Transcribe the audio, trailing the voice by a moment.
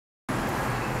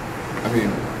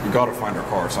mean, you gotta find her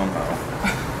car somehow.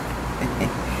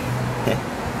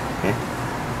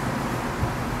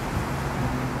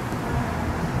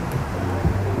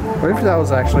 What if that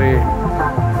was actually...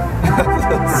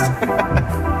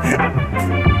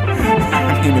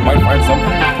 I mean, you might find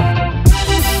something.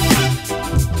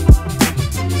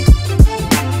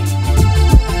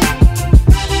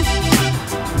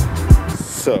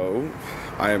 So,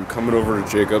 I am coming over to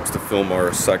Jacob's to film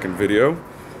our second video.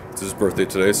 It's his birthday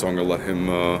today, so I'm gonna let him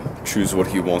choose what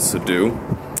he wants to do.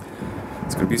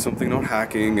 It's gonna be something not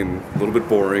hacking and a little bit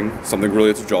boring, something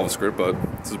related to JavaScript, but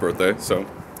it's his birthday, so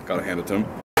gotta hand it to him.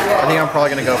 I think I'm probably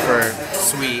gonna go for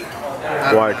sweet.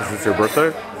 Why? Because it's your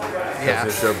birthday? Yeah.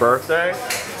 It's your birthday?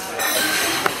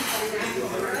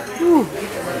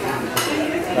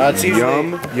 It's usually...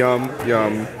 Yum, yum,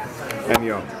 yum, and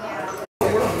yum.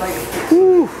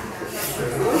 Whew.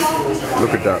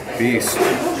 Look at that beast.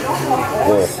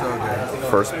 Whoa. So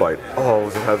good. First bite. Oh,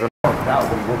 was it heaven? That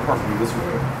one, we're parking this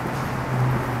way.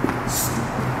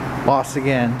 Lost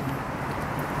again.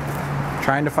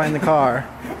 Trying to find the car.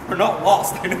 We're not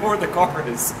lost. I know where the car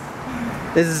is.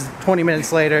 This is 20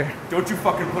 minutes later. Don't you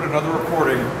fucking put another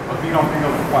recording of me not being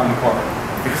able to find the car.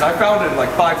 Because I found it in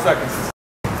like 5 seconds.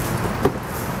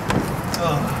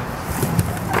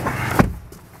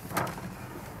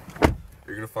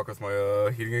 You're gonna fuck with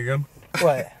my heating again?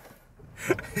 What?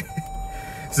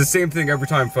 It's the same thing every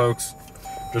time, folks.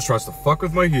 Just tries to fuck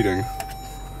with my heating.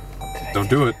 Don't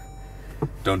do it.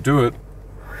 Don't do it.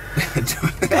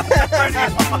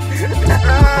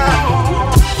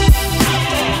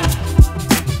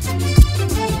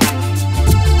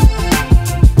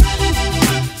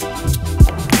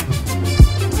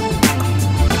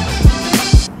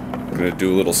 Gonna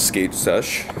do a little skate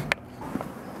sesh.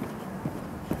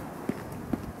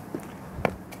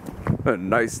 A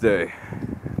nice day.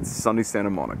 It's sunny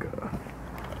Santa Monica.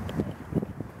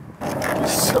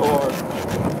 So hard.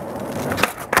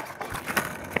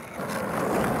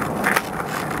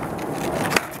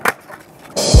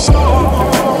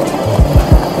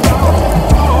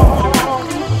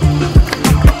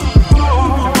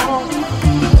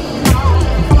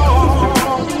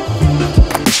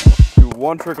 Do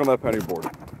one trick on that penny board.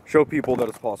 Show people that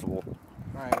it's possible.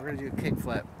 Alright, we're gonna do a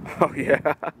kickflip. Oh yeah?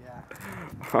 Yeah.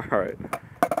 Alright.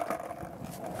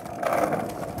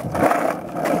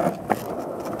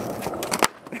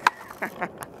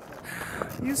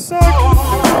 You suck!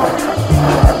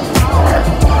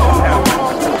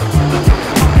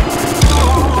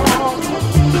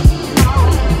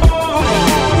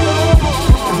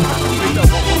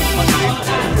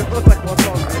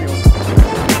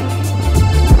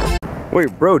 Wait,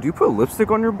 bro, do you put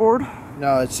lipstick on your board?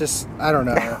 No, it's just, I don't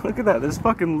know. Look at that, there's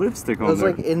fucking lipstick on there.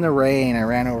 It was like in the rain, I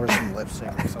ran over some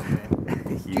lipstick or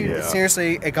something. Dude, Yeah.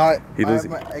 seriously, it got, He lives,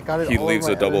 it got it he all leads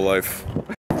over a double life.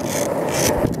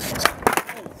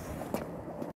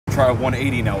 Try a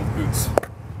 180 now with boots.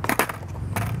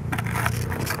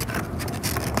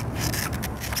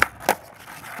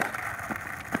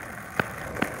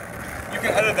 You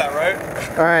can edit that, right?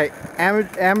 Alright,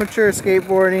 amateur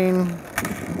skateboarding,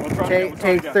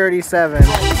 take 37.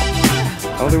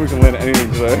 I don't think we can land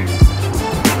anything today.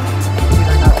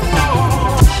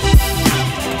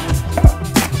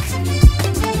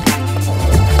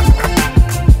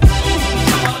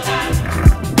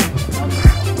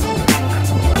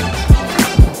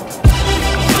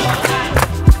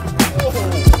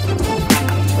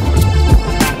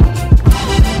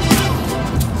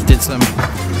 Did some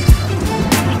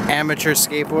amateur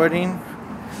skateboarding.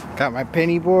 Got my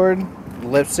penny board,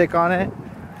 lipstick on it.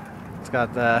 It's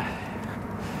got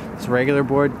this regular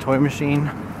board, toy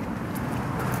machine.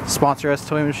 Sponsor us,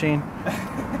 toy machine.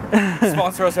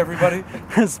 Sponsor us, everybody.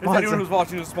 If anyone who's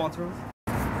watching is sponsor us.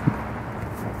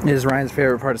 It is Ryan's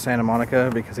favorite part of Santa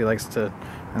Monica because he likes to,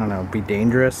 I don't know, be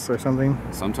dangerous or something.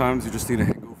 Sometimes you just need to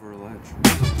hang over a ledge.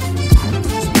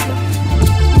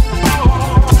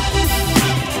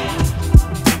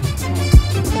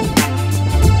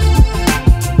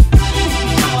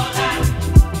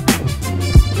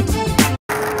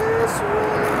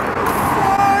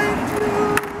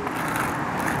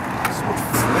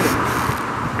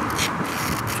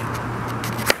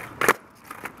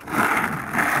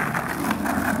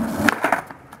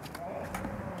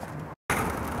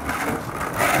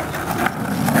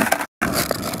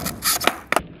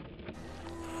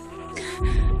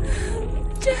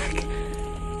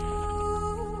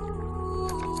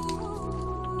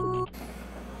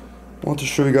 I want to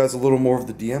show you guys a little more of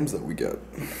the DMs that we get.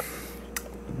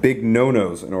 Big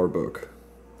no-nos in our book.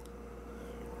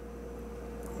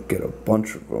 Get a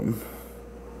bunch of them.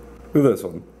 Look at this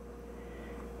one.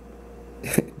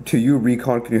 To you,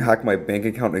 Recon, can you hack my bank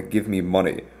account and give me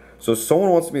money? So someone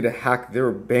wants me to hack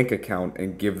their bank account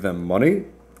and give them money?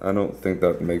 I don't think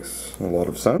that makes a lot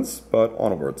of sense, but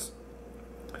onwards.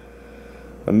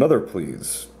 Another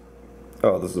please.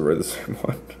 Oh, this is already the same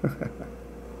one.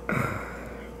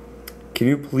 Can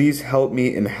you please help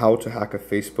me in how to hack a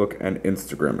Facebook and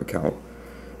Instagram account?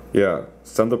 Yeah,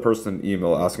 send the person an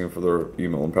email asking for their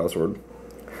email and password.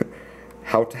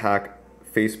 How to hack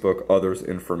Facebook others'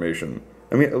 information.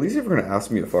 I mean, at least if you're gonna ask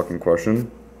me a fucking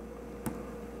question,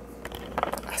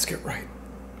 ask it right.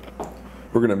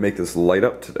 We're gonna make this light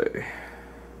up today.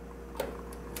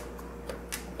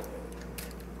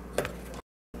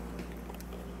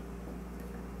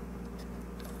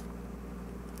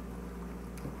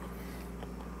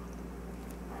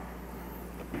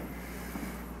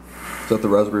 Is that the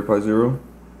Raspberry Pi Zero?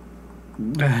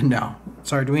 No.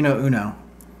 It's Arduino Uno.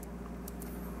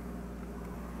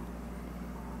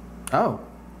 Oh.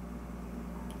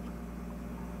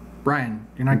 Brian,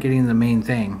 you're not getting the main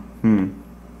thing.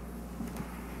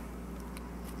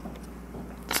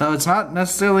 So it's not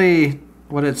necessarily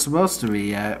what it's supposed to be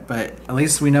yet, but at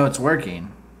least we know it's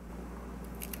working.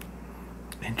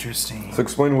 Interesting. So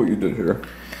explain what you did here.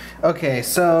 Okay,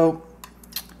 so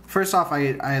first off,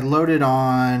 I loaded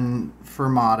on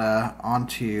Fermata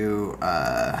onto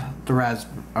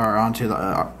onto the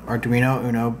Arduino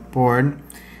Uno board,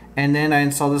 and then I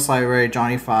installed this library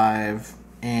Johnny 5.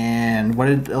 And what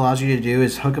it allows you to do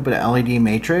is hook up an LED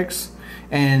matrix,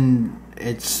 and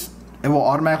it will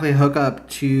automatically hook up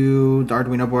to the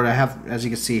Arduino board. I have, as you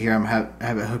can see here, I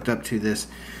have it hooked up to this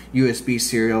USB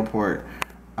serial port,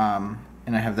 and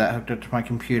I have that hooked up to my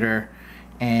computer,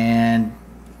 and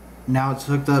now it's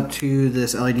hooked up to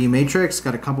this LED matrix.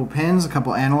 Got a couple pins, a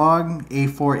couple analog,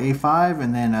 A4, A5,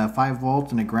 and then a 5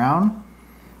 volt and a ground.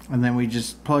 And then we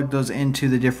just plug those into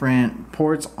the different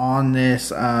ports on this,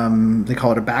 they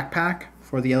call it a backpack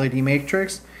for the LED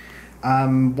matrix.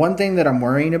 One thing that I'm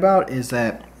worrying about is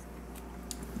that,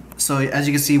 so as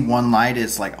you can see, one light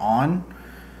is like on.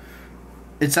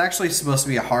 It's actually supposed to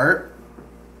be a heart.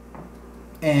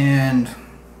 And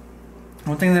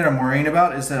one thing that I'm worrying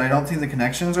about is that I don't think the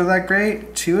connections are that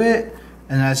great to it.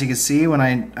 And as you can see, when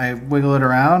I wiggle it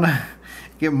around,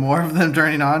 get more of them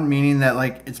turning on, meaning that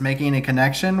like it's making a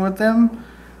connection with them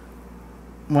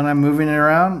when I'm moving it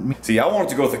around. See, I wanted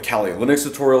to go with a Kali Linux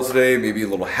tutorial today, maybe a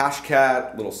little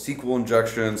Hashcat, little SQL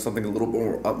injection, something a little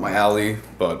more up my alley,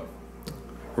 but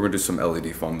we're gonna do some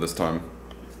LED fun this time.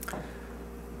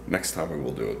 Next time we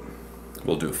will do it.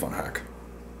 We'll do a fun hack.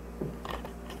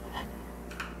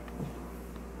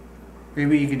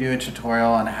 Maybe you could do a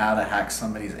tutorial on how to hack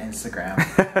somebody's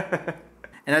Instagram.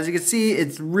 And as you can see,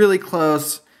 it's really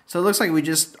close. So it looks like we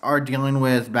just are dealing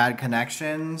with bad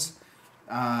connections.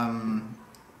 So I'm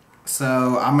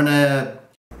gonna...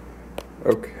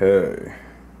 Okay.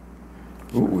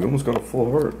 Ooh, we almost got a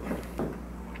full heart.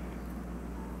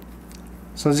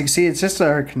 So as you can see, it's just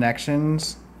our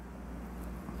connections.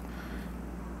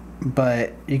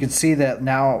 But you can see that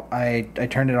now I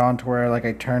turned it on to where like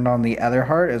I turned on the other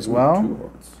heart as well. 2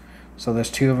 hearts. So there's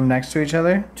 2 of them next to each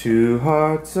other. 2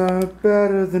 hearts are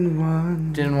better than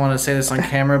one. Didn't want to say this on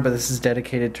camera, but this is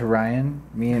dedicated to Ryan.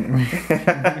 Me and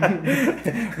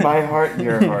my heart,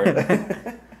 your heart.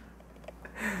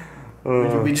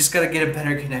 We just gotta get a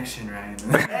better connection, Ryan.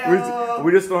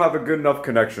 we just don't have a good enough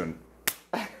connection.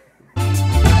 I'm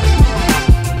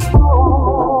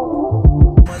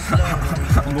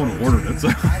going to order it. So.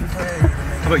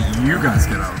 How about you guys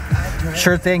get out?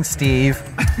 Sure thing, Steve.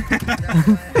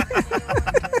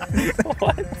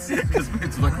 What?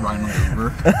 It's like Ryan on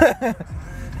Uber.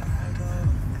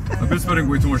 I've been spending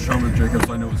way too much time with Jacob,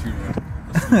 so I know it's you.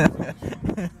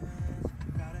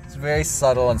 It's very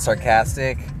subtle and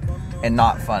sarcastic and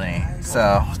not funny. So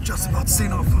I was just about to say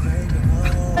not funny.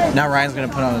 now Ryan's gonna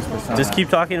put on his persona. Just keep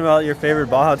talking about your favorite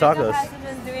Baja tacos. Jacob has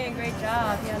been doing a great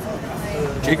job. He has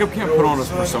Jacob can't put on his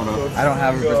persona. I don't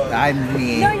have a persona. I'm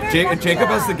me. Jacob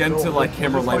has to get into like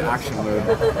camera light action mode.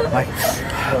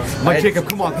 Like Jacob,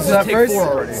 come on, this is take 4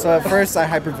 already. So at first I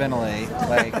hyperventilate,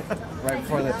 like right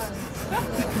before this.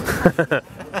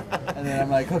 And then I'm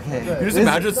like, okay. You just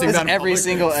imagine seeing that in every public.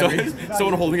 single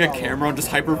someone holding a camera and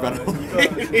just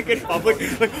hyperventilating in public.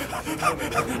 Like,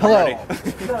 hello.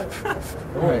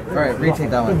 All right,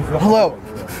 retake that one. Hello.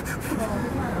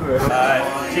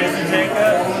 Cheers to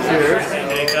Jacob. Cheers.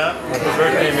 Jacob. Happy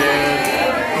birthday, man.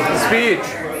 speech.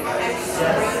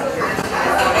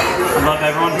 I love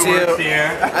everyone who works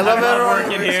here. I love everyone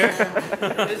working here.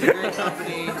 It's a great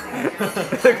company.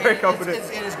 It's a great company.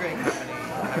 It is a great company.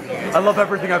 I love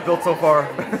everything I've built so far.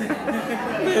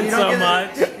 It's so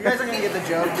much. You guys are gonna get the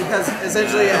joke because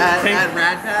essentially at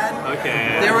Radpad,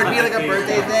 there would be like a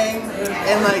birthday thing,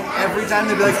 and like every time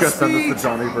they'd be like, send this to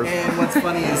Johnny first. And what's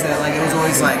funny is that like it was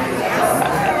always like,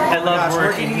 I love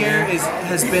working here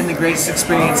has been the greatest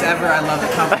experience ever. I love the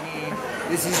company.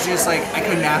 This is just like I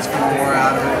couldn't ask for more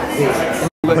out of it.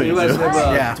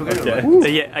 Yeah.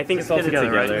 Yeah, I think it's all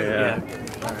together, right? Yeah.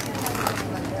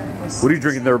 What are you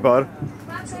drinking there, bud?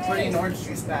 Putting an orange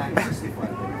juice back.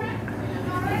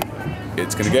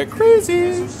 It's gonna get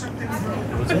crazy.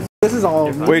 This is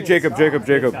all. Wait, Jacob, they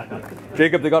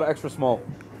got extra small.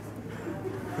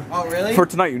 Oh really? For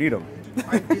tonight, you need them.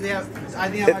 I think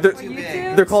I might be too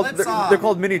big. They're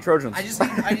called mini Trojans. I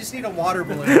just need a water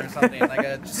balloon or something,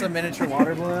 like just a miniature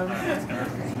water balloon.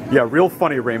 Yeah, real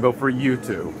funny rainbow for you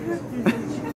two.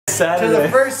 To the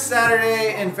first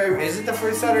Saturday in February. Is it the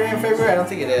first Saturday in February? I don't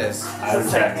think it is.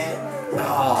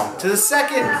 Oh, to the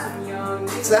second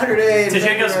Saturday in To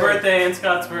Jacob's February. birthday and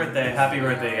Scott's birthday. Happy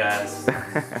birthday, guys.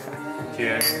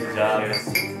 Cheers. Good job.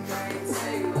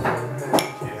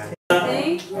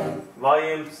 Thank you.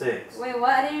 Volume 6. Wait, what?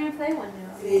 I didn't even play one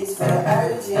now.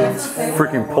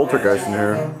 Freaking poltergeist in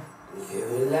here.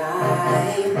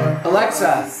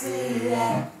 Alexa,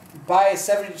 buy a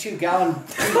 72-gallon.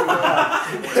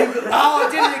 Oh, I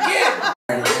did it again!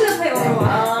 I'm gonna play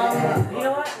Overwatch. You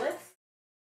know what? Let's.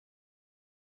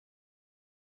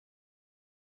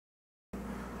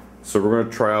 So we're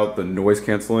gonna try out the noise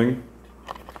canceling.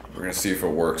 We're gonna see if it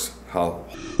works. How?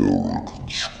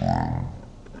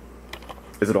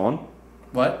 Is it on?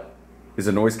 What? Is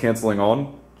the noise canceling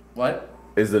on? What?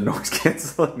 Is the noise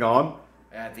canceling on?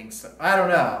 I think so. I don't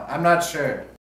know. I'm not sure.